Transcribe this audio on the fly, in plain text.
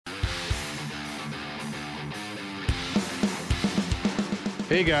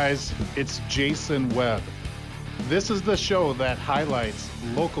Hey guys, it's Jason Webb. This is the show that highlights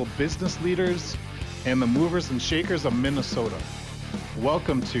local business leaders and the movers and shakers of Minnesota.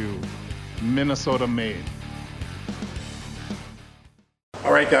 Welcome to Minnesota Made.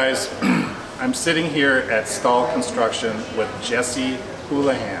 All right guys, I'm sitting here at Stahl Construction with Jessie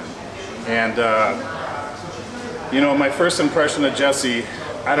Houlihan. And my first impression of Jessie,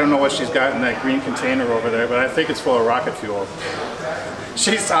 I don't know what she's got in that green container over there, but I think it's full of rocket fuel.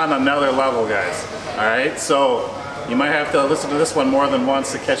 She's on another level, guys. All right, so you might have to listen to this one more than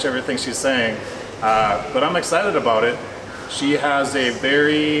once to catch everything she's saying, but I'm excited about it. She has a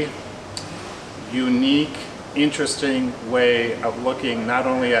very unique, interesting way of looking not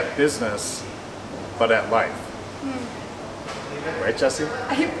only at business, but at life. Right, Jessie?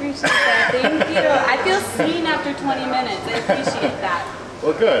 I appreciate that. Thank you. I feel seen after 20 minutes. I appreciate that.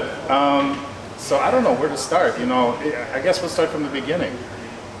 Well, good. So I don't know where to start. I guess we'll start from the beginning.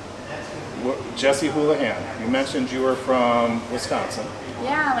 Jessie Houlihan, you mentioned you were from Wisconsin.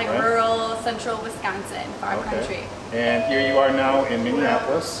 Yeah, like right? Rural, central Wisconsin, farm country. And here you are now in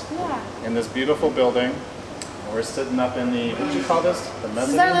Minneapolis, in this beautiful building. And we're sitting up in the, what do you call this? The mezzanine? This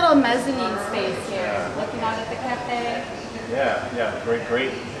is our little mezzanine space here, looking out at the cafe. Yeah,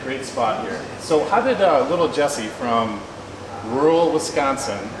 great spot here. So how did little Jessie from rural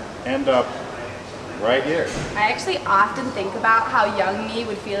Wisconsin end up right here? I actually often think about how young me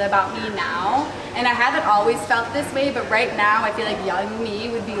would feel about me now, and I haven't always felt this way, but right now I feel like young me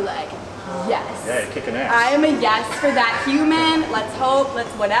would be like, yes. Yeah, you're kicking ass. I am a yes for that human. Let's hope,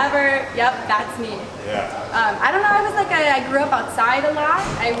 let's whatever. Yep, that's me. Yeah. I don't know, I grew up outside a lot.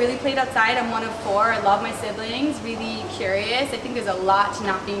 I really played outside. I'm one of four. I love my siblings, really curious. I think there's a lot to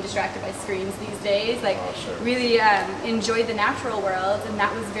not being distracted by screens these days. Really enjoyed the natural world, and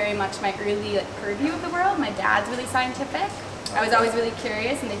that was very much my early purview of the world. My dad's really scientific. I was always really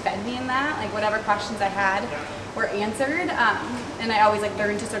curious, and they fed me in that. Whatever questions I had were answered, and I always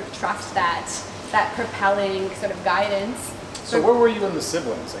learned to sort of trust that propelling sort of guidance. So where were you in the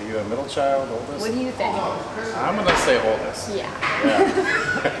siblings? Are you a middle child, oldest? What do you think? I'm gonna say oldest. Yeah.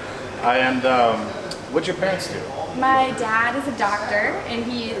 And what'd your parents do? My dad is a doctor, and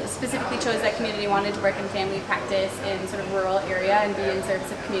he specifically chose that community, wanted to work in family practice in sort of rural area and be in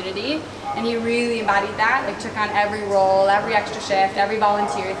service of community. And he really embodied that, took on every role, every extra shift, every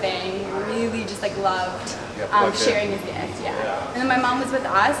volunteer thing, really just loved sharing his gift, And then my mom was with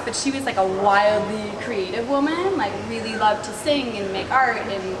us, but she was a wildly creative woman, really loved to sing and make art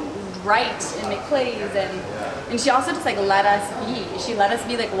and write and make plays, and she also just let us be. She let us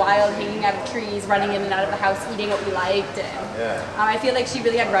be wild, hanging out of trees, running in and out of the house, eating what we liked, and I feel she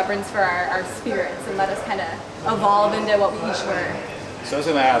really had reverence for our spirits and let us kind of evolve into what we each were. So I was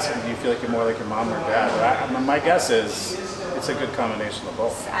going to ask, do you feel like you're more like your mom or dad? My guess is it's a good combination of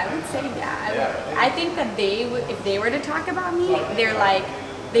both. I would say I think that if they were to talk about me, they're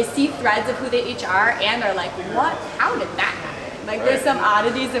they see threads of who they each are, and they're what? How did that happen? There's some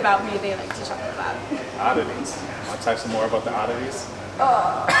oddities about me they like to talk about. Oddities? Want to talk some more about the oddities?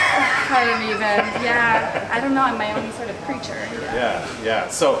 Oh, I don't even. I don't know. I'm my own sort of creature. Yeah.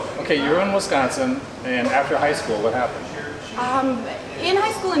 So, okay, you're in Wisconsin, and after high school, what happened? In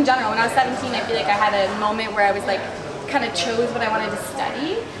high school in general, when I was 17, I feel I had a moment where I was kind of chose what I wanted to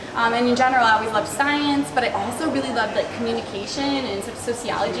study. And in general, I always loved science, but I also really loved communication and sort of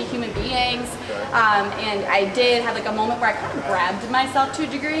sociology, human beings. And I did have a moment where I kind of grabbed myself to a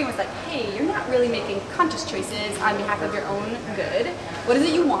degree and was hey, you're not really making conscious choices on behalf of your own good. What is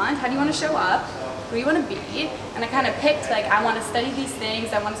it you want? How do you want to show up? Who you want to be? And I kind of picked I want to study these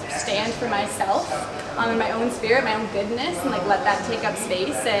things. I want to stand for myself in my own spirit, my own goodness, and let that take up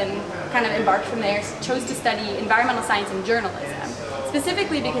space, and kind of embarked from there. Chose to study environmental science and journalism.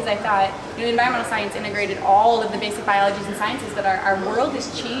 Specifically because I thought environmental science integrated all of the basic biologies and sciences, but our world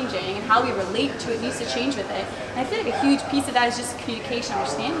is changing, and how we relate to it needs to change with it. And I feel a huge piece of that is just a communication,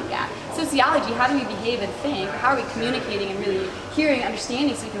 understanding gap. Sociology, how do we behave and think? How are we communicating and really hearing,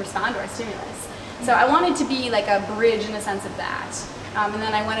 understanding so we can respond to our stimulus? So I wanted to be a bridge in a sense of that. And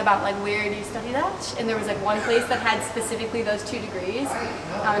then I went about where do you study that? And there was one place that had specifically those 2 degrees,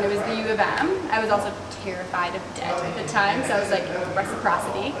 and it was the U of M. I was also terrified of debt at the time, so I was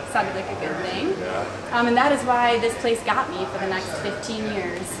reciprocity sounded like a good thing. And that is why this place got me for the next 15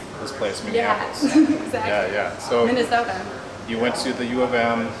 years. This place, Minneapolis. Exactly. Yeah. So Minnesota. You went to the U of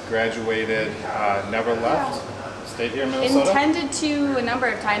M, graduated, never left? Stayed here in Minnesota? Intended to a number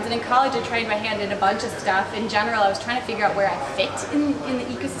of times, and in college I tried my hand in a bunch of stuff. In general, I was trying to figure out where I fit in the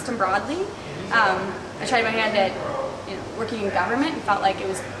ecosystem broadly. I tried my hand at working in government and felt like it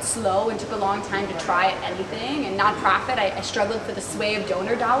was slow and took a long time to try anything. And nonprofit, I struggled for the sway of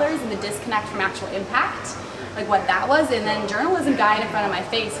donor dollars and the disconnect from actual impact, like what that was. And then journalism died in front of my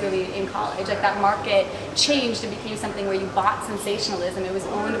face really in college. Like that market changed and became something where you bought sensationalism. It was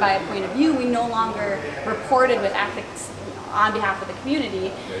owned by a point of view. We no longer reported with ethics on behalf of the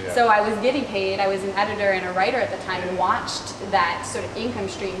community. So I was getting paid. I was an editor and a writer at the time and watched that sort of income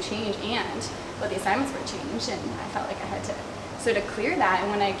stream change and what the assignments were changed, and I felt like I had to sort of clear that.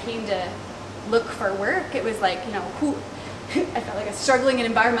 And when I came to look for work, it was like, I felt like a struggling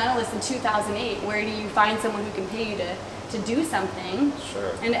environmentalist in 2008. Where do you find someone who can pay you to do something?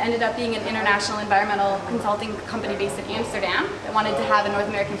 Sure. And it ended up being an international environmental consulting company based in Amsterdam that wanted to have a North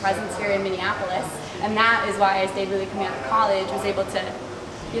American presence here in Minneapolis. And that is why I stayed really coming out of college, was able to,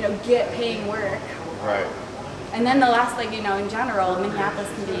 get paying work. Right. And then the last, in general, Minneapolis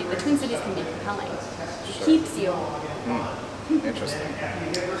the Twin Cities can be compelling. It keeps you. Interesting.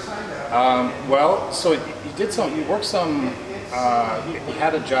 Well, so you worked some, you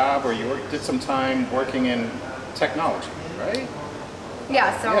had a job or did some time working in technology, right?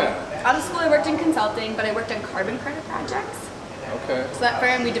 Yeah, so out of school I worked in consulting, but I worked on carbon credit projects. Okay. So that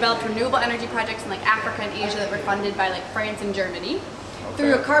firm, we developed renewable energy projects in Africa and Asia that were funded by France and Germany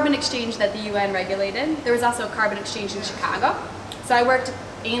through a carbon exchange that the UN regulated. There was also a carbon exchange in Chicago. So I worked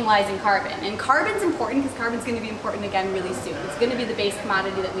analyzing carbon. And carbon's important because carbon's going to be important again really soon. It's going to be the base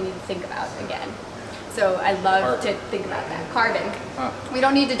commodity that we need to think about again. So I love to think about that. Carbon. Huh. We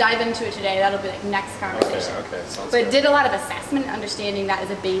don't need to dive into it today. That'll be next conversation. Okay. Sounds but good. Did a lot of assessment, understanding that as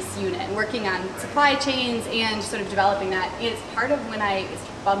a base unit, and working on supply chains and sort of developing that. And it's part of when I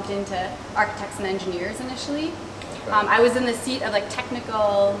bumped into architects and engineers initially. Okay. I was in the seat of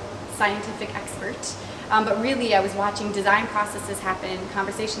technical scientific expert. But really I was watching design processes happen,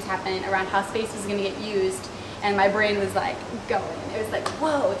 conversations happen around how space was going to get used. And my brain was going. It was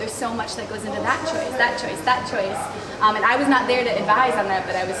whoa, there's so much that goes into that choice, that choice, that choice. And I was not there to advise on that,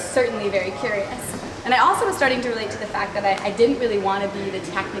 but I was certainly very curious. And I also was starting to relate to the fact that I didn't really want to be the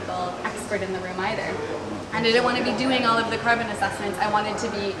technical expert in the room either. And I didn't want to be doing all of the carbon assessments. I wanted to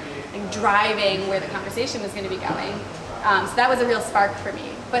be driving where the conversation was going to be going. So that was a real spark for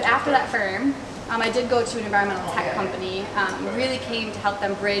me. But after that firm, I did go to an environmental tech company, really came to help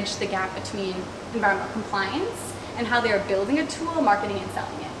them bridge the gap between environmental compliance and how they were building a tool, marketing and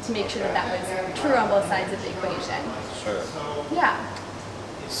selling it, to make sure that was true on both sides of the equation. Sure. Yeah.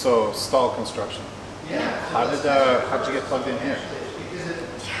 So Stahl Construction. How did you get plugged in here?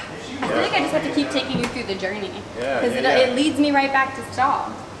 I feel like I just have to keep taking you through the journey. Because Yeah. it leads me right back to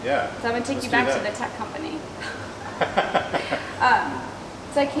Stahl. Yeah. So I'm going to take you back to the tech company.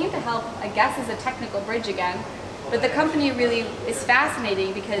 So I came to help, I guess, as a technical bridge again. But the company really is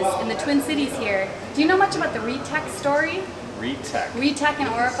fascinating because in the Twin Cities here, do you know much about the RETEC story? RETEC and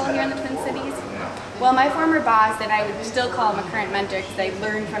Oracle here in the Twin Cities? No. Well, my former boss, and I would still call him a current mentor because I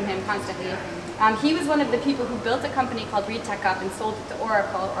learn from him constantly, he was one of the people who built a company called RETEC up and sold it to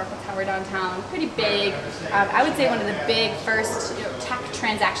Oracle Tower downtown. Pretty big, I would say one of the big first tech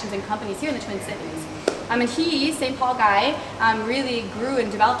transactions and companies here in the Twin Cities. And he, St. Paul guy, really grew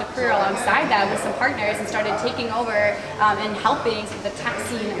and developed a career alongside that with some partners and started taking over and helping the tech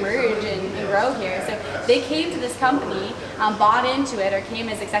scene emerge and grow here. So they came to this company, bought into it, or came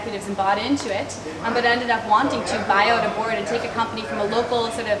as executives and bought into it, but ended up wanting to buy out a board and take a company from a local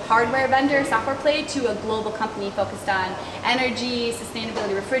sort of hardware vendor, software play, to a global company focused on energy,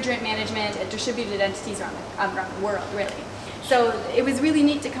 sustainability, refrigerant management, and distributed entities around the world, really. So it was really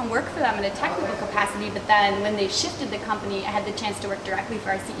neat to come work for them in a technical capacity, but then when they shifted the company, I had the chance to work directly for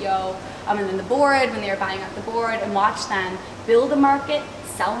our CEO and then the board when they were buying out the board, and watch them build a market,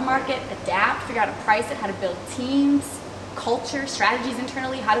 sell a market, adapt, figure out how to price it, how to build teams, culture, strategies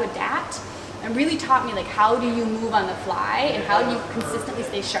internally, how to adapt. And really taught me how do you move on the fly and how do you consistently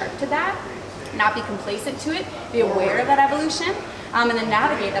stay sharp to that, not be complacent to it, be aware of that evolution. And then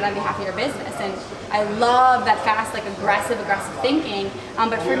navigate that on behalf of your business. And I love that fast, aggressive thinking.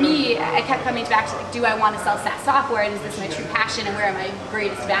 But for me, I kept coming back to do I want to sell SaaS software? And is this my true passion? And where are my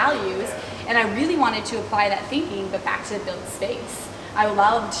greatest values? And I really wanted to apply that thinking, but back to build space. I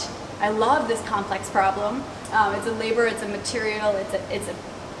loved this complex problem. It's a labor, it's a material, it's a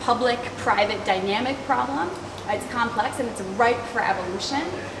public-private dynamic problem. It's complex and it's ripe for evolution.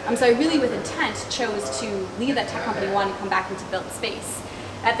 So I really, with intent, chose to leave that tech company and come back and to build space.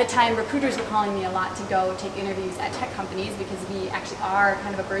 At the time, recruiters were calling me a lot to go take interviews at tech companies because we actually are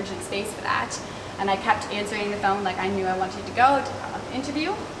kind of a burgeoning space for that. And I kept answering the phone I knew I wanted to go to the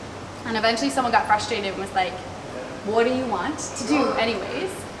interview. And eventually someone got frustrated and was like, what do you want to do anyways?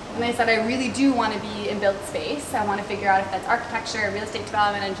 And I said, I really do want to be in built space. I want to figure out if that's architecture, real estate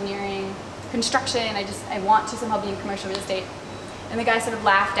development, engineering, construction. I want to somehow be in commercial real estate. And the guy sort of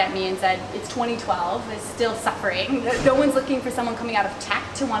laughed at me and said, it's 2012, it's still suffering. No one's looking for someone coming out of tech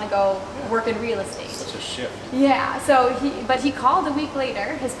to want to go work in real estate. Such a shift. Yeah, so he called a week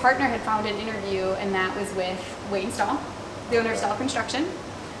later. His partner had found an interview, and that was with Stahl, the owner of Stahl Construction.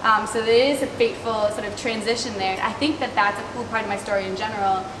 So there is a fateful sort of transition there. I think that that's a cool part of my story in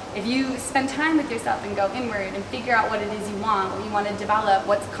general. If you spend time with yourself and go inward and figure out what it is you want, what you want to develop,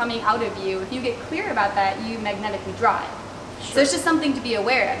 what's coming out of you, if you get clear about that, you magnetically draw it. Sure. So it's just something to be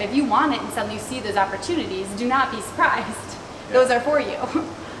aware of. If you want it and suddenly you see those opportunities, do not be surprised. Yeah. Those are for you.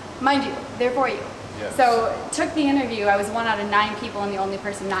 Mind you, they're for you. Yes. So took the interview. I was 1 out of 9 people and the only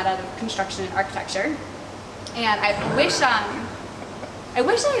person not out of construction and architecture. And I wish I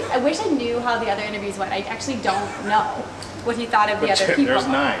knew how the other interviews went. I actually don't know what he thought of the other people. There's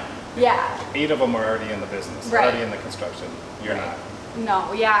 9. Yeah. 8 of them are already in the business, right. Already in the construction. You're not.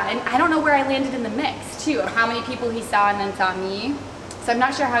 No, yeah, and I don't know where I landed in the mix too, of how many people he saw and then saw me. So I'm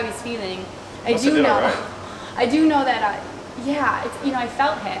not sure how he's feeling. I do know that, I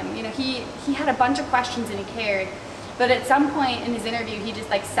felt him. He had a bunch of questions and he cared, but at some point in his interview, he just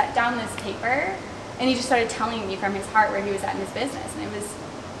like set down this paper and he just started telling me from his heart where he was at in his business, and it was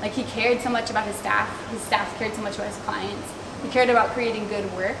like he cared so much about his staff cared so much about his clients, he cared about creating good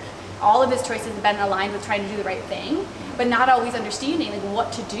work. All of his choices have been aligned with trying to do the right thing, but not always understanding like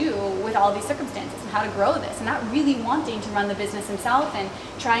what to do with all these circumstances and how to grow this, and not really wanting to run the business himself and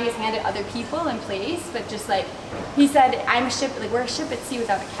trying his hand at other people in place, but just like he said, we're a ship at sea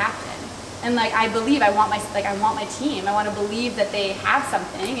without a captain. And like I want my team. I want to believe that they have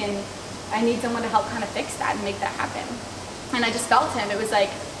something, and I need someone to help kind of fix that and make that happen. And I just felt him. It was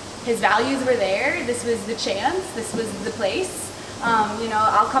like his values were there. This was the chance. This was the place.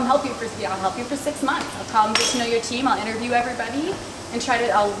 I'll come help you I'll help you for 6 months. I'll come get to know your team. I'll interview everybody and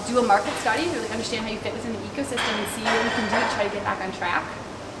I'll do a market study to really understand how you fit within the ecosystem and see what we can do to try to get back on track.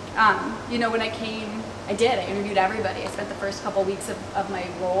 When I came, I interviewed everybody. I spent the first couple weeks of my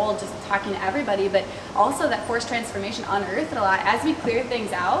role just talking to everybody, but also that forced transformation unearthed a lot. As we cleared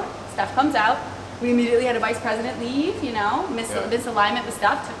things out, stuff comes out. We immediately had a vice president leave, misalignment with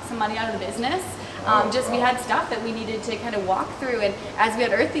stuff, took some money out of the business. We had stuff that we needed to kind of walk through, and as we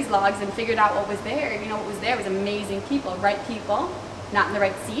unearthed these logs and figured out what was there, what was there was amazing people, not in the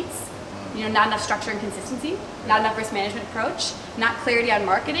right seats, not enough structure and consistency, not enough risk management approach, not clarity on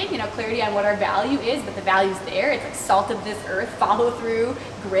marketing, clarity on what our value is, but the value's there. It's like salt of this earth, follow through,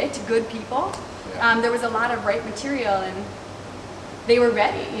 grit, good people. Yeah. There was a lot of right material, and they were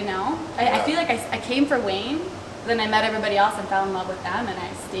ready, I feel like I came for Wayne, then I met everybody else and fell in love with them, and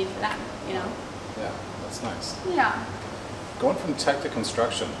I stayed for them, Yeah, that's nice. Yeah. Going from tech to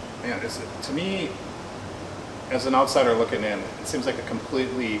construction, man, to me, as an outsider looking in, it seems like a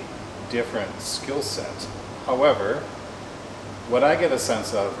completely different skill set. However, what I get a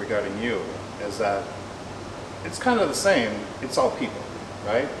sense of regarding you is that it's kind of the same. It's all people,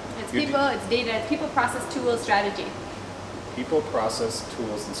 right? It's people, it's data, it's people, process, tools, strategy. People, process,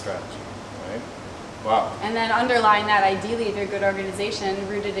 tools, and strategy, right? Wow. And then underlying that, ideally, if you're a good organization,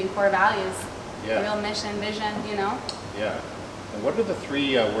 rooted in core values. Yeah. Real mission, vision, Yeah. And what are the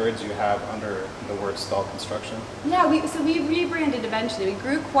 3 words you have under the word Stahl Construction? Yeah, we rebranded eventually. We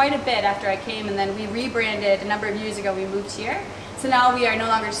grew quite a bit after I came, and then we rebranded a number of years ago. We moved here. So now we are no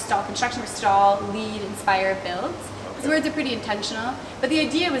longer Stahl Construction, we're Stahl, Lead, Inspire, Build. These words are pretty intentional. But the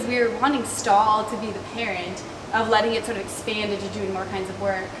idea was we were wanting Stahl to be the parent of letting it sort of expand into doing more kinds of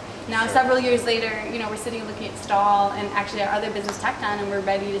work. Now, several years later, we're sitting looking at Stahl and actually our other business tech done, and we're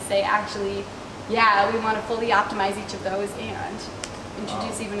ready to say, actually, we want to fully optimize each of those and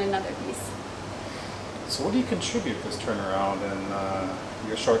introduce even another piece. So what do you contribute this turnaround and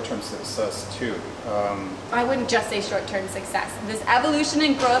your short-term success to? I wouldn't just say short-term success. This evolution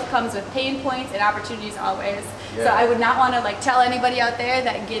and growth comes with pain points and opportunities always. Yeah. So I would not want to tell anybody out there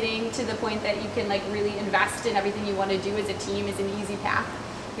that getting to the point that you can really invest in everything you want to do as a team is an easy path.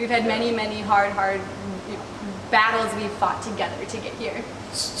 We've had many, many hard battles we've fought together to get here.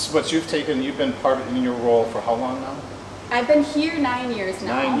 But you've been part in your role for how long now? I've been here 9 years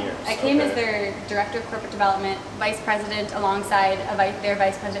now. 9 years. I came as their director of corporate development, vice president alongside their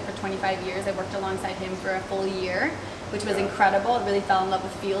vice president for 25 years. I worked alongside him for a full year, which was incredible. I really fell in love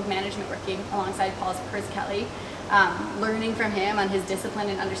with field management, working alongside Chris Kelly, learning from him on his discipline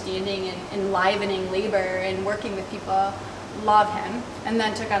and understanding and enlivening labor and working with people. Love him. And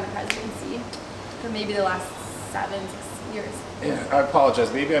then took on the presidency for maybe the last 7 years. Yeah, I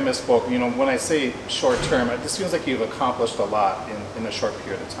apologize. Maybe I misspoke. You know, when I say short term, it just feels like you've accomplished a lot in a short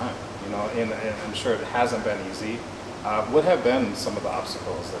period of time. You know, and I'm sure it hasn't been easy. What have been some of the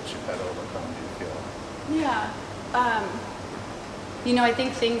obstacles that you've had to overcome, do you feel? Yeah. You know, I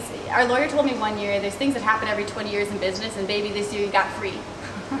think our lawyer told me one year, there's things that happen every 20 years in business, and baby, this year you got free.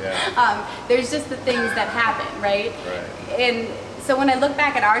 Yeah. There's just the things that happen, right? Right. And so when I look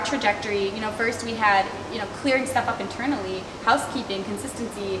back at our trajectory, you know, first we had, you know, clearing stuff up internally, housekeeping,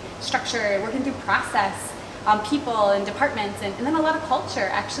 consistency, structure, working through process, people and departments, and then a lot of culture.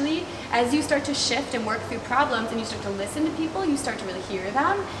 Actually, as you start to shift and work through problems and you start to listen to people, you start to really hear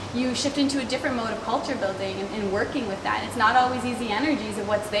them, you shift into a different mode of culture building and working with that. It's not always easy energies of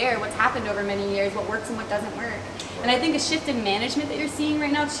what's there, what's happened over many years, what works and what doesn't work. And I think a shift in management that you're seeing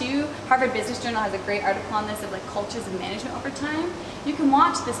right now too, Harvard Business Journal has a great article on this of like cultures of management over time. You can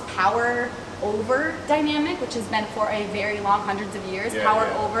watch this power over dynamic, which has been for a very long, hundreds of years, power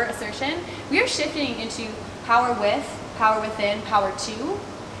over assertion. We are shifting into power with, power within, power to.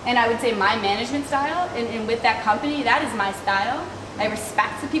 And I would say my management style, and with that company, that is my style. I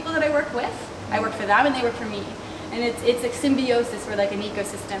respect the people that I work with. I work for them and they work for me. And it's a symbiosis, we're like an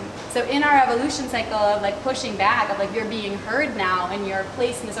ecosystem. So in our evolution cycle of like pushing back, of like you're being heard now and your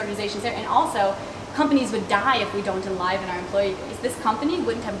place in this organization is there, and also companies would die if we don't enliven our employee base. This company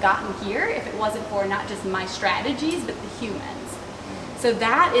wouldn't have gotten here if it wasn't for not just my strategies, but the humans. So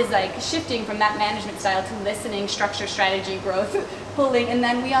that is like shifting from that management style to listening, structure, strategy, growth, pulling, and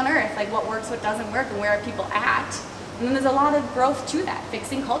then we unearth like what works, what doesn't work, and where are people at. And then there's a lot of growth to that,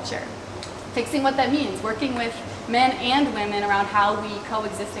 fixing culture, fixing what that means, working with men and women around how we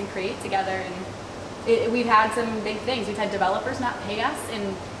coexist and create together. And we've had some big things. We've had developers not pay us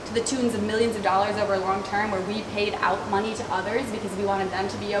in to the tunes of millions of dollars over a long term, where we paid out money to others because we wanted them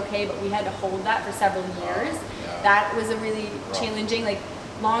to be okay, but we had to hold that for several years. That was a really challenging, like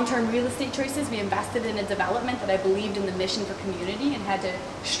long-term real estate choices. We invested in a development that I believed in the mission for community and had to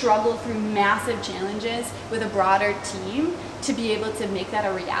struggle through massive challenges with a broader team to be able to make that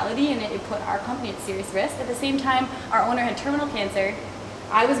a reality, and it put our company at serious risk. At the same time, our owner had terminal cancer.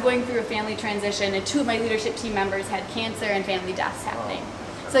 I was going through a family transition, and 2 of my leadership team members had cancer and family deaths happening.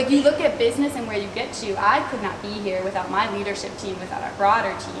 So like you look at business and where you get to, I could not be here without my leadership team, without our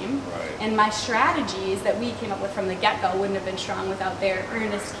broader team. And my strategies that we came up with from the get-go wouldn't have been strong without their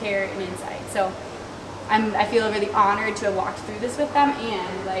earnest care and insight. So I feel really honored to have walked through this with them,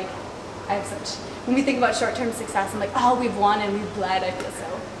 and like I have such, when we think about short-term success, I'm like, oh, we've won and we've bled. I feel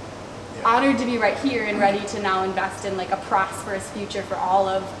so honored to be right here and ready to now invest in like a prosperous future for all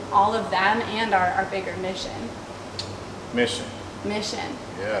of them and our bigger mission. Mission.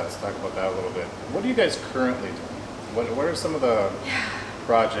 Yeah, let's talk about that a little bit. What are you guys currently doing? What are some of the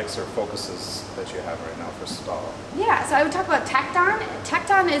projects or focuses that you have right now for Stahl? Yeah, so I would talk about Tecton.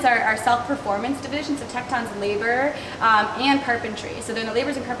 Tecton is our self-performance division, so Tecton's labor and carpentry. So they're the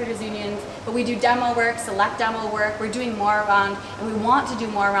laborers and carpenters unions, but we do demo work, select demo work. We're doing more around, and we want to do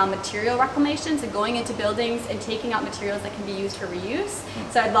more around material reclamation, so going into buildings and taking out materials that can be used for reuse.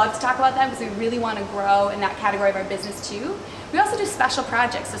 So I'd love to talk about that because we really want to grow in that category of our business too. We also do special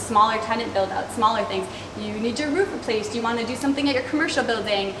projects, so smaller tenant build-outs, smaller things. You need your roof replaced, you want to do something at your commercial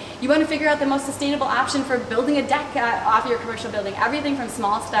building, you want to figure out the most sustainable option for building a deck off your commercial building, everything from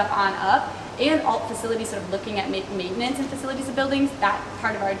small stuff on up, and alt facilities, sort of looking at maintenance and facilities of buildings. That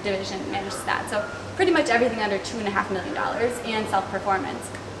part of our division manages that. So pretty much everything under $2.5 million and self-performance.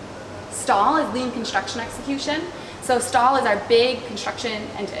 Stahl is lean construction execution. So Stahl is our big construction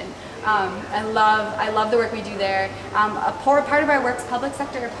engine. I love the work we do there. A part of our work's public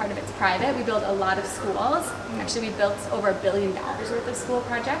sector, a part of it's private. We build a lot of schools. Actually, we built over $1 billion worth of school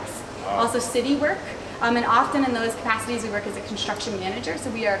projects. Also city work. And often in those capacities, we work as a construction manager. So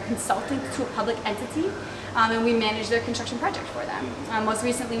we are consultants to a public entity, and we manage their construction project for them. Most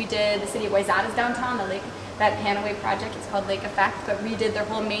recently, we did the city of Wayzata's downtown, the lake, that Hanaway project. It's called Lake Effect, but redid their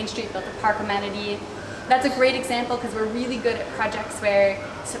whole main street, built a park amenity. That's a great example because we're really good at projects where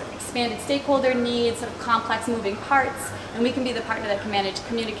sort of expanded stakeholder needs, sort of complex moving parts, and we can be the partner that can manage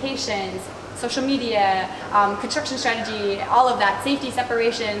communications, social media, construction strategy, all of that, safety,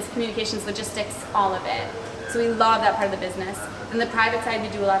 separations, communications, logistics, all of it. So we love that part of the business. On the private side, we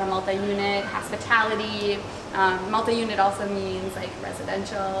do a lot of multi-unit, hospitality. Multi-unit also means like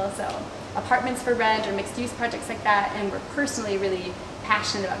residential, so apartments for rent or mixed-use projects like that, and we're personally really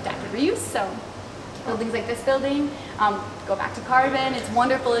passionate about adaptive reuse. So buildings like this building, go back to carbon. It's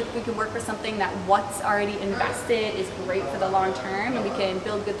wonderful if we can work with something that what's already invested is great for the long term, and we can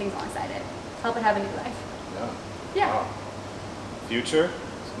build good things alongside it. Help it have a new life. Yeah. Wow. Future?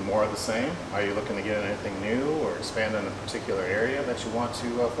 more of the same? Are you looking to get in anything new or expand in a particular area that you want to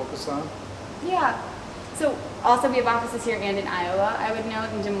focus on? Yeah. So also we have offices here and in Iowa, I would note,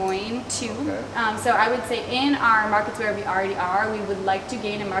 in Des Moines too. Okay. So I would say in our markets where we already are, we would like to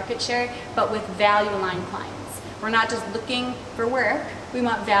gain a market share, but with value-aligned clients. We're not just looking for work, we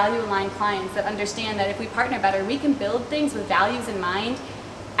want value-aligned clients that understand that if we partner better, we can build things with values in mind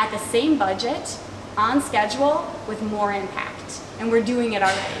at the same budget, on schedule, with more impact. And we're doing it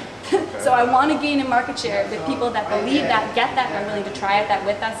already. So I want to gain a market share with people that believe that, get that, and are willing to try that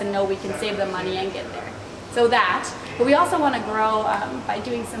with us and know we can save them money and get there. So that, but we also want to grow by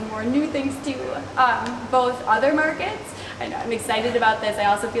doing some more new things too, both other markets. I know I'm excited about this. I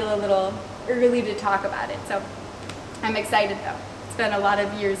also feel a little early to talk about it. So I'm excited though. It's been a lot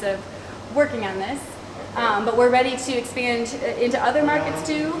of years of working on this. But we're ready to expand into other markets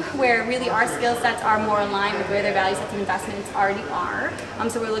too, where really our skill sets are more aligned with where their value sets and investments already are.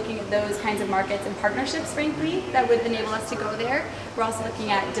 So we're looking at those kinds of markets and partnerships, frankly, that would enable us to go there. We're also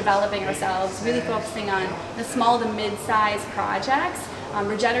looking at developing ourselves, really focusing on the small to mid-sized projects,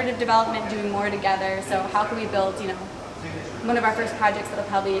 regenerative development, doing more together. So how can we build, one of our first projects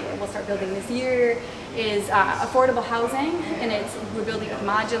that we'll start building this year is affordable housing, and we're building with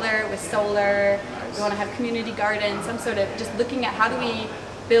modular, with solar. We want to have community gardens, some sort of just looking at how do we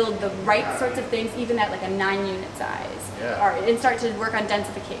build the right sorts of things, even at like a 9-unit size, and start to work on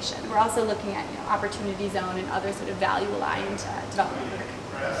densification. We're also looking at opportunity zone and other sort of value-aligned development work.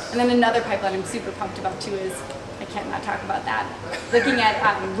 And then another pipeline I'm super pumped about too is, I can't not talk about that, looking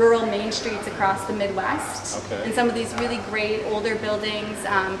at rural main streets across the Midwest, and some of these really great older buildings,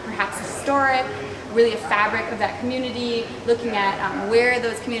 perhaps historic, really a fabric of that community, looking at where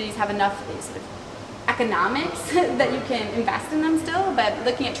those communities have enough sort of economics that you can invest in them still, but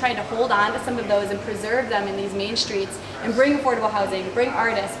looking at trying to hold on to some of those and preserve them in these main streets and bring affordable housing, bring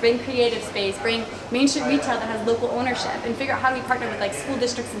artists, bring creative space, bring main street retail that has local ownership, and figure out how do we partner with like school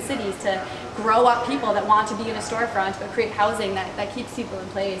districts and cities to grow up people that want to be in a storefront but create housing that keeps people in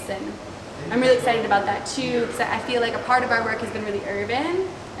place. And I'm really excited about that too, because I feel like a part of our work has been really urban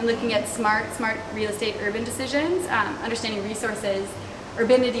and looking at smart real estate urban decisions, understanding resources.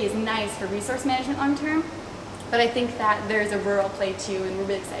 Urbanity is nice for resource management long term, but I think that there's a rural play too, and we're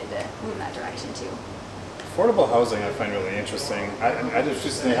really excited to move in that direction too. Affordable housing I find really interesting. I just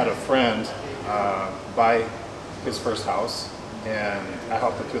recently had a friend buy his first house, and I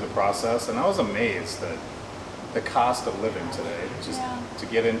helped him through the process, and I was amazed that the cost of living today, just to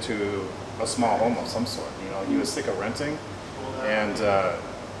get into a small home of some sort. He was sick of renting, and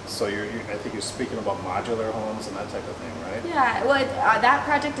so I think you're speaking about modular homes and that type of thing, right? Yeah, well, that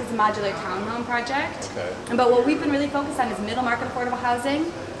project is a modular townhome project. Okay. But what we've been really focused on is middle market affordable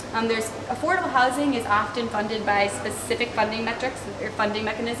housing. Affordable housing is often funded by specific funding metrics or funding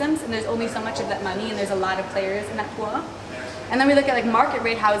mechanisms, and there's only so much of that money, and there's a lot of players in that pool. And then we look at like market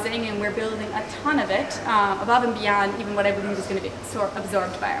rate housing, and we're building a ton of it above and beyond even what I believe is going to be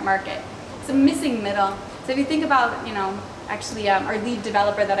absorbed by our market. So missing middle. So if you think about, actually our lead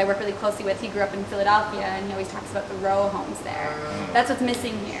developer that I work really closely with, he grew up in Philadelphia, and he always talks about the row homes there. That's what's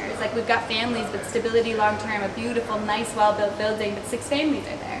missing here. It's like we've got families with stability long term, a beautiful, nice, well-built building, but 6 families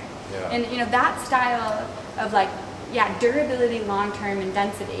are there. Yeah. And that style of durability long term and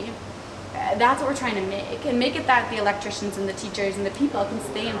density, that's what we're trying to make. And make it that the electricians and the teachers and the people can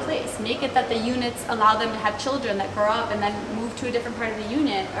stay in place. Make it that the units allow them to have children that grow up and then move to a different part of the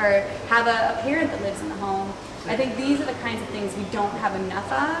unit, or have a parent that lives in the home. I think these are the kinds of things we don't have enough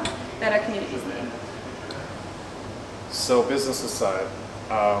of that our communities need. So business aside,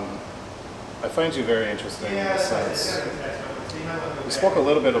 I find you very interesting in the sense, we spoke a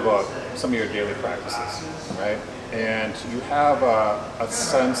little bit about some of your daily practices, right? And you have a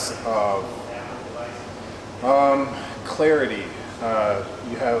sense of clarity,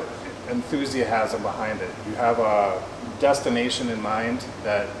 you have enthusiasm behind it, you have a destination in mind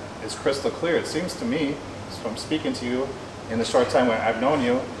that is crystal clear. It seems to me, from speaking to you in the short time I've known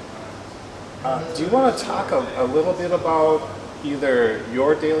you, do you want to talk a little bit about either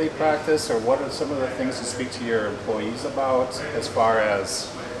your daily practice, or what are some of the things you speak to your employees about, as far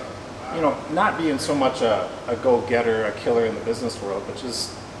as, not being so much a go-getter, a killer in the business world, but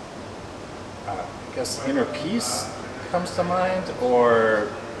just, I guess, inner peace comes to mind, or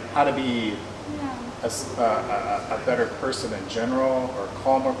how to be a better person in general, or a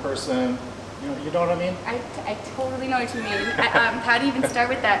calmer person? You know what I mean? I totally know what you mean. How do you even start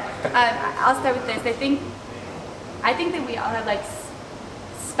with that? I'll start with this. I think that we all have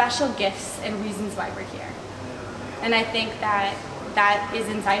special gifts and reasons why we're here. And I think that that is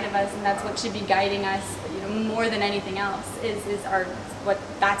inside of us, and that's what should be guiding us, more than anything else, is what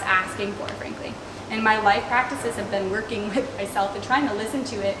that's asking for, frankly. And my life practices have been working with myself and trying to listen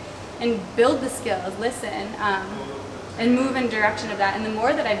to it and build the skills, listen, and move in direction of that. And the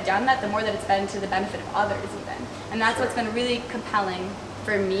more that I've done that, the more that it's been to the benefit of others even. And that's what's been really compelling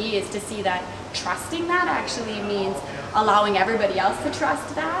for me, is to see that trusting that actually means allowing everybody else to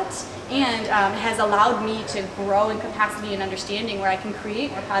trust that, and has allowed me to grow in capacity and understanding where I can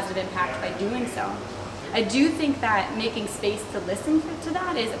create more positive impact by doing so. I do think that making space to listen to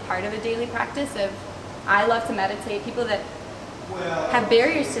that is a part of a daily practice of, I love to meditate. People that have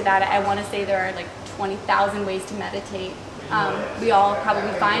barriers to that, I want to say there are like 20,000 ways to meditate. We all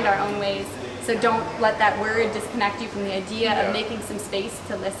probably find our own ways. So don't let that word disconnect you from the idea of making some space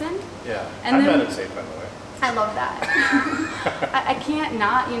to listen. Yeah, and I meditate, by the way. I love that. I can't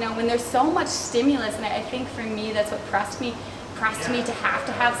not, when there's so much stimulus, and I think for me that's what pressed me to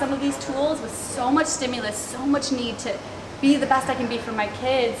have some of these tools, with so much stimulus, so much need to be the best I can be for my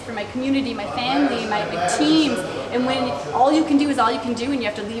kids, for my community, my family, my teams. And when all you can do is all you can do, and you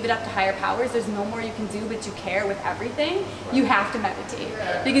have to leave it up to higher powers, there's no more you can do but to care with everything, you have to meditate.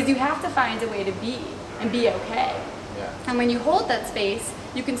 Because you have to find a way to be and be okay. Yeah. And when you hold that space,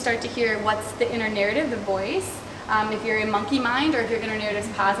 you can start to hear what's the inner narrative, the voice, if you're in monkey mind, or if your inner narrative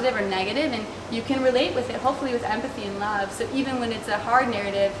is positive or negative, and you can relate with it, hopefully with empathy and love. So even when it's a hard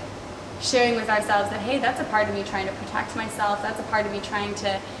narrative, sharing with ourselves that, hey, that's a part of me trying to protect myself, that's a part of me trying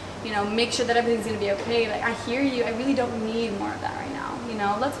to, make sure that everything's going to be okay. Like, I hear you, I really don't need more of that right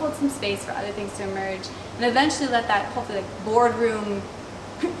now. Let's hold some space for other things to emerge, and eventually let that, hopefully, like boardroom,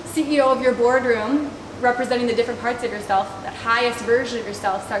 CEO of your boardroom, representing the different parts of yourself, that highest version of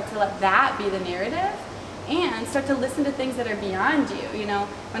yourself, start to let that be the narrative, and start to listen to things that are beyond you.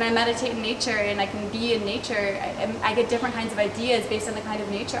 When I meditate in nature and I can be in nature, I get different kinds of ideas based on the kind of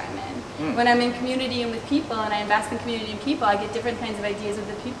nature I'm in. When I'm in community and with people, and I invest in community and people, I get different kinds of ideas of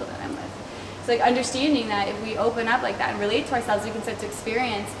the people that I'm with. So like understanding that if we open up like that and relate to ourselves, we can start to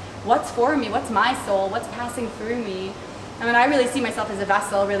experience what's for me, what's my soul, what's passing through me. I really see myself as a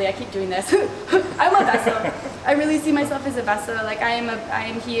vessel, really. I keep doing this. I'm a vessel. I really see myself as a vessel. Like I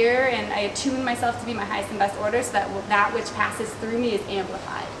am here, and I attune myself to be my highest and best order, so that which passes through me is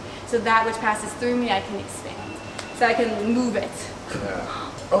amplified. So that which passes through me, I can expand. So I can move it.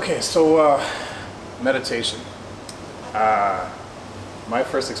 Yeah. Okay, so meditation. My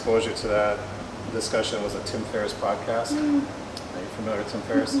first exposure to that discussion was a Tim Ferriss podcast. Are you familiar with Tim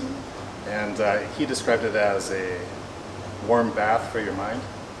Ferriss? And he described it as a warm bath for your mind.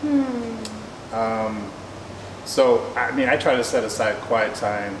 So, I try to set aside quiet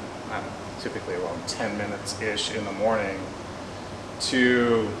time, typically around 10 minutes-ish in the morning,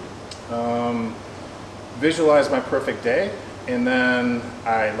 to visualize my perfect day, and then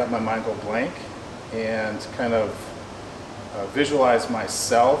I let my mind go blank and kind of visualize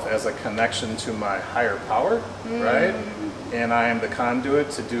myself as a connection to my higher power, right? And I am the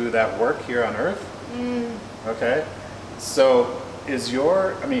conduit to do that work here on earth. Okay? So you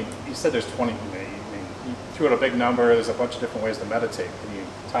said there's 20, you threw out a big number, there's a bunch of different ways to meditate. Can you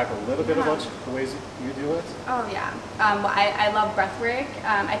talk a little bit about the ways you do it? Oh yeah, I love breath work.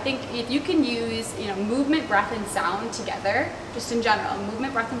 I think if you can use movement, breath, and sound together, just in general,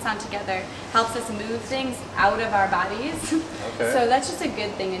 movement, breath, and sound together helps us move things out of our bodies. Okay. So that's just a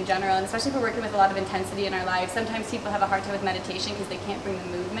good thing in general, and especially if we're working with a lot of intensity in our lives. Sometimes people have a hard time with meditation because they can't bring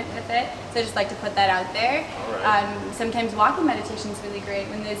the movement with it. So I just like to put that out there. All right. Sometimes walking meditation is really great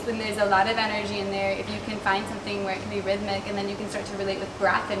when there's a lot of energy in there. If you can find something where it can be rhythmic, and then you can start to relate with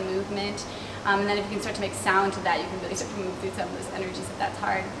breath and movement, and then if you can start to make sound to that, you can really start to move through some of those energies if that's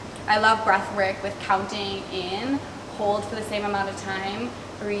hard. I love breath work with counting in, hold for the same amount of time,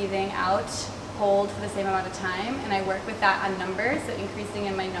 breathing out, hold for the same amount of time, and I work with that on numbers, so increasing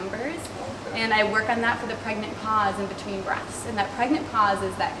in my numbers. And I work on that for the pregnant pause in between breaths. And that pregnant pause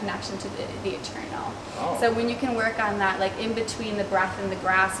is that connection to the eternal. Oh. So when you can work on that, like in between the breath and the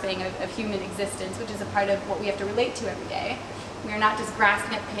grasping of human existence, which is a part of what we have to relate to every day. We are not just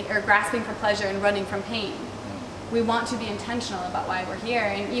grasping at pain, or grasping for pleasure and running from pain. We want to be intentional about why we're here,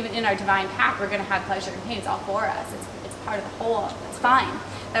 and even in our divine path, we're going to have pleasure and pain. It's all for us. It's part of the whole. It's fine.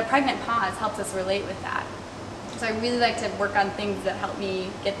 That pregnant pause helps us relate with that. So I really like to work on things that help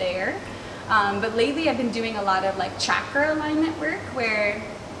me get there. But lately I've been doing a lot of like chakra alignment work, where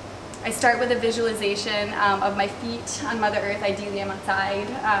I start with a visualization of my feet on Mother Earth. Ideally I'm outside.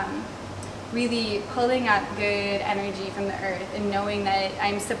 really pulling up good energy from the earth and knowing that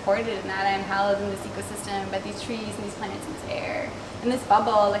I'm supported in that, I'm held in this ecosystem by these trees and these plants and this air and this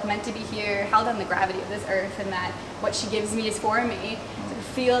bubble, like meant to be here, held on the gravity of this earth, and that what she gives me is for me. So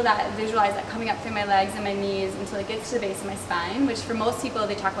feel that, visualize that coming up through my legs and my knees until it gets to the base of my spine, which for most people,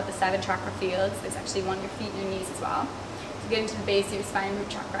 they talk about the 7 chakra fields. There's actually one in your feet and your knees as well. So get into the base of your spine, root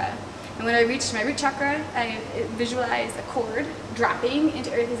chakra. And when I reach my root chakra, I visualize a cord dropping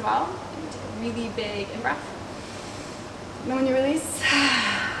into earth as well. Really big in-breath. And when you release,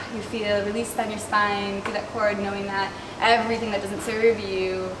 you feel released down your spine through that cord, knowing that everything that doesn't serve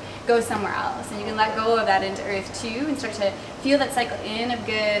you goes somewhere else. And you can let go of that into earth too and start to feel that cycle in of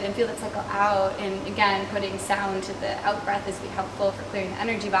good and feel that cycle out. And again, putting sound to the out breath is really helpful for clearing the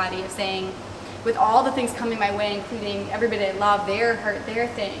energy body of saying, with all the things coming my way, including everybody I love, their hurt, their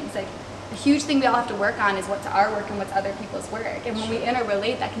things, like a huge thing we all have to work on is what's our work and what's other people's work. And when we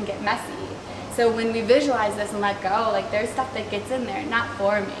interrelate, that can get messy. So when we visualize this and let go, like there's stuff that gets in there, not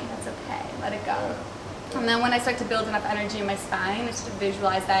for me, that's okay, let it go. And then when I start to build enough energy in my spine, I start to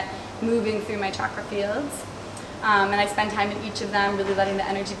visualize that moving through my chakra fields. And I spend time in each of them, really letting the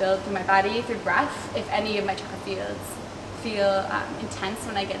energy build through my body, through breath. If any of my chakra fields feel intense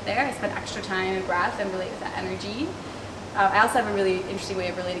when I get there, I spend extra time in breath and relate with that energy. I also have a really interesting way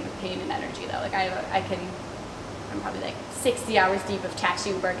of relating with pain and energy though. Like I'm probably like 60 hours deep of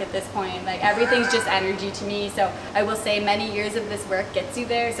tattoo work at this point. Like everything's just energy to me. So I will say many years of this work gets you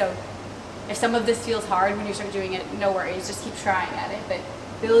there. So if some of this feels hard when you start doing it, no worries, just keep trying at it. But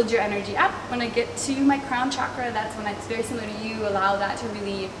build your energy up. When I get to my crown chakra, that's when it's very similar to you, allow that to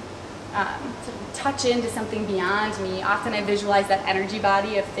really sort of touch into something beyond me. Often I visualize that energy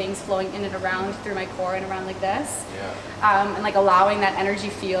body of things flowing in and around through my core and around like this. And like allowing that energy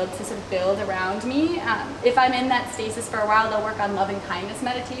field to sort of build around me. If I'm in that stasis for a while, they'll work on loving kindness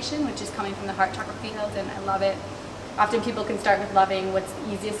meditation, which is coming from the heart chakra field, and I love it. Often people can start with loving what's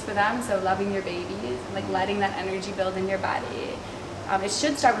easiest for them, so loving your babies, and like letting that energy build in your body. It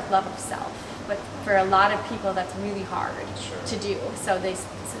should start with love of self, but for a lot of people that's really hard to do. So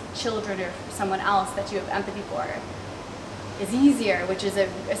children or someone else that you have empathy for is easier, which is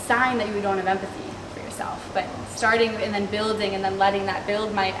a sign that you don't have empathy for yourself. But starting and then building and then letting that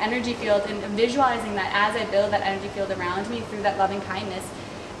build my energy field and visualizing that as I build that energy field around me through that loving kindness,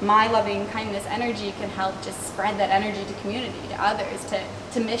 my loving kindness energy can help just spread that energy to community, to others,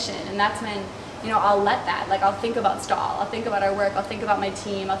 to mission. And that's when, I'll let that, like I'll think about Stahl, I'll think about our work, I'll think about my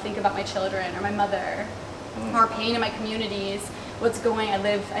team, I'll think about my children or my mother or pain in my communities.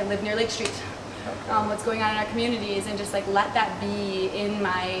 I live near Lake Street. What's going on in our communities, and just like let that be in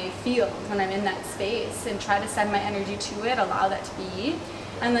my field when I'm in that space and try to send my energy to it, allow that to be.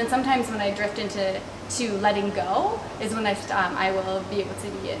 And then sometimes when I drift into letting go is when I will be able to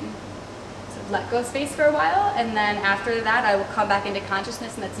be in sort of let go space for a while, and then after that I will come back into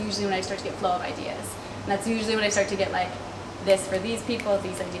consciousness, and that's usually when I start to get flow of ideas. And that's usually when I start to get like, this for these people,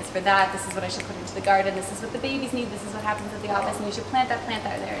 these ideas for that, this is what I should put into the garden, this is what the babies need, this is what happens at the office, and you should plant that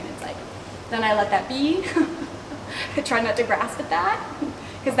there, and it's like, then I let that be. I try not to grasp at that,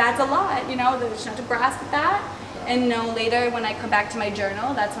 because that's a lot, there's not to grasp at that. And later when I come back to my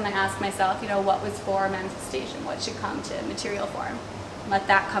journal, that's when I ask myself, what was for manifestation, what should come to material form? Let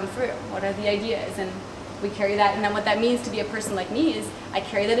that come through. What are the ideas? And we carry that, and then what that means to be a person like me is I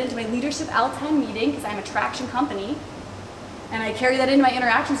carry that into my leadership L10 meeting, because I'm a traction company. And I carry that into my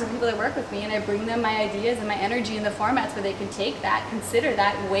interactions with people that work with me, and I bring them my ideas and my energy in the formats where they can take that, consider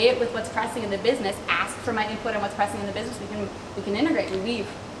that, weigh it with what's pressing in the business, ask for my input on what's pressing in the business. We can integrate, we weave.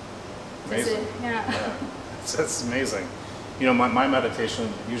 Amazing. That's amazing. My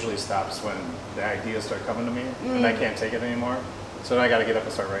meditation usually stops when the ideas start coming to me, and I can't take it anymore. So then I got to get up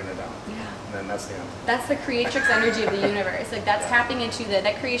and start writing it down. And then that's the end. That's the creatrix energy of the universe. Like that's tapping into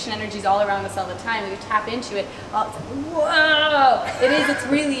that creation energy is all around us all the time. You tap into it. It's like, whoa! It is. It's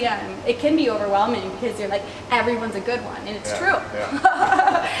really. It can be overwhelming because you're like, everyone's a good one, and it's true.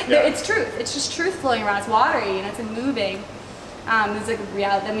 It's truth. It's just truth flowing around. It's watery and it's moving. There's like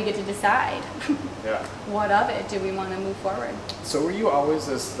reality. Then we get to decide. What of it do we want to move forward? So were you always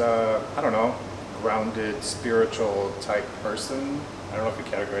this? Grounded, spiritual type person? I don't know if you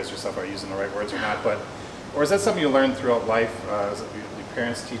categorize yourself or using the right words or not, or is that something you learned throughout life? Your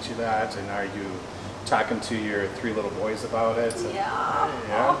parents teach you that, and are you talking to your 3 little boys about it?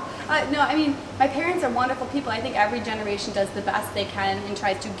 No, I mean, my parents are wonderful people. I think every generation does the best they can and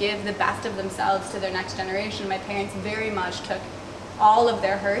tries to give the best of themselves to their next generation. My parents very much took all of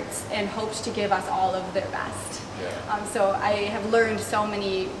their hurts and hoped to give us all of their best. So I have learned so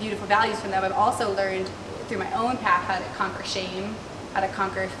many beautiful values from them. I've also learned through my own path how to conquer shame, how to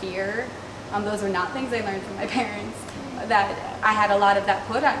conquer fear, Those were not things I learned from my parents. That I had a lot of that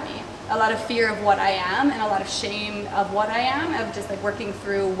put on me, a lot of fear of what I am, and a lot of shame of what I am, of just like working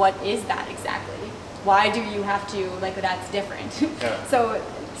through what is that exactly. Why do you have to, like, that's different? Yeah. So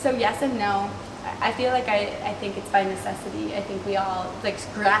yes and no. I feel like I think it's by necessity. I think we all like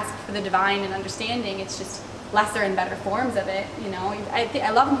grasp for the divine and understanding. It's just lesser and better forms of it, you know.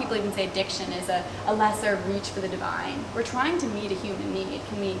 I love when people even say addiction is a lesser reach for the divine. We're trying to meet a human need.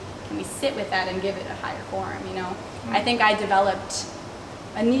 Can we sit with that and give it a higher form, you know? I think I developed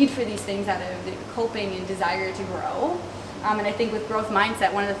a need for these things out of the coping and desire to grow. And I think with growth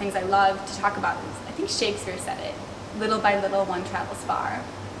mindset, one of the things I love to talk about is, I think Shakespeare said it, little by little one travels far.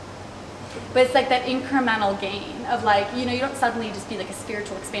 But it's like that incremental gain of like, you know, you don't suddenly just be like a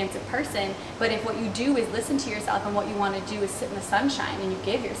spiritual expansive person, but if what you do is listen to yourself and what you want to do is sit in the sunshine and you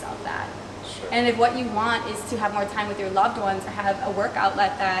give yourself that. Sure. And if what you want is to have more time with your loved ones or have a work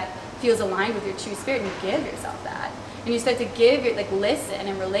outlet that feels aligned with your true spirit, and you give yourself that. And you start to give, like listen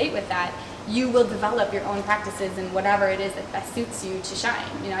and relate with that, you will develop your own practices and whatever it is that best suits you to shine.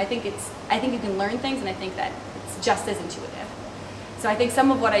 You know, I think you can learn things, and I think that it's just as intuitive. So I think some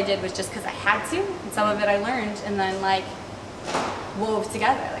of what I did was just because I had to, and some of it I learned and then like wove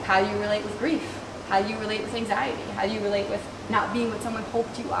together. Like how do you relate with grief? How do you relate with anxiety? How do you relate with not being what someone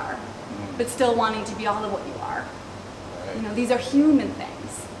hoped you are, but still wanting to be all of what you are? Right. You know, these are human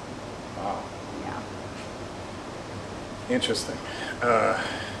things. Wow. Yeah. Interesting.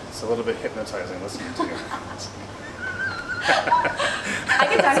 It's a little bit hypnotizing listening to you. I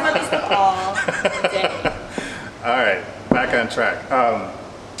could talk about this stuff all day. All right, back on track.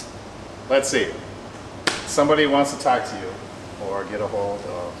 Let's see. Somebody wants to talk to you or get a hold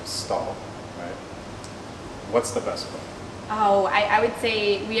of Stahl, right? What's the best way? Oh, I would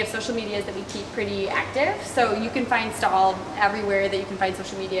say we have social medias that we keep pretty active. So you can find Stahl everywhere that you can find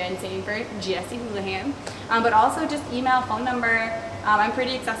social media, and same for Jessie Houlihan. But also just email, phone number. I'm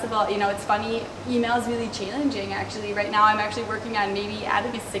pretty accessible. You know, it's funny, email is really challenging actually. Right now I'm actually working on maybe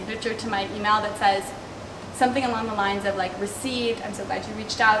adding a signature to my email that says something along the lines of like, received, I'm so glad you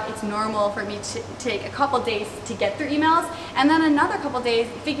reached out. It's normal for me to take a couple days to get through emails, and then another couple days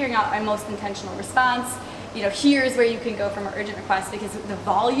figuring out my most intentional response. You know, here's where you can go from an urgent request, because the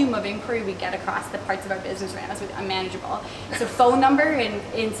volume of inquiry we get across the parts of our business right now is unmanageable. So phone number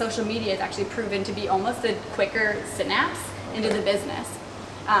in social media is actually proven to be almost a quicker synapse into the business.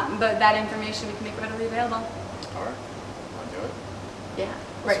 But that information we can make readily available. All right, want to do it? Yeah.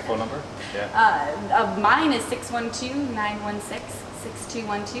 What's the phone number? Yeah. Mine is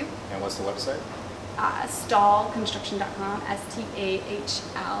 612-916-6212. And what's the website? Stahlconstruction.com,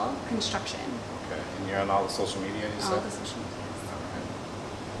 S-T-A-H-L construction. Okay, and you're on all the social media, you said? All the social medias.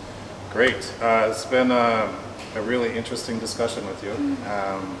 Great. It's been a really interesting discussion with you.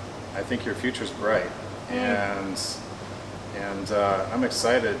 I think your future's bright, and I'm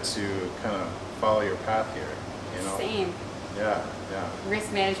excited to kind of follow your path here. You know? Same. Yeah.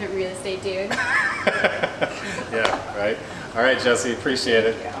 Risk management, real estate, dude. Yeah, right. All right, Jessie, appreciate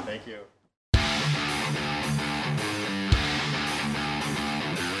it. Thank you. Thank you.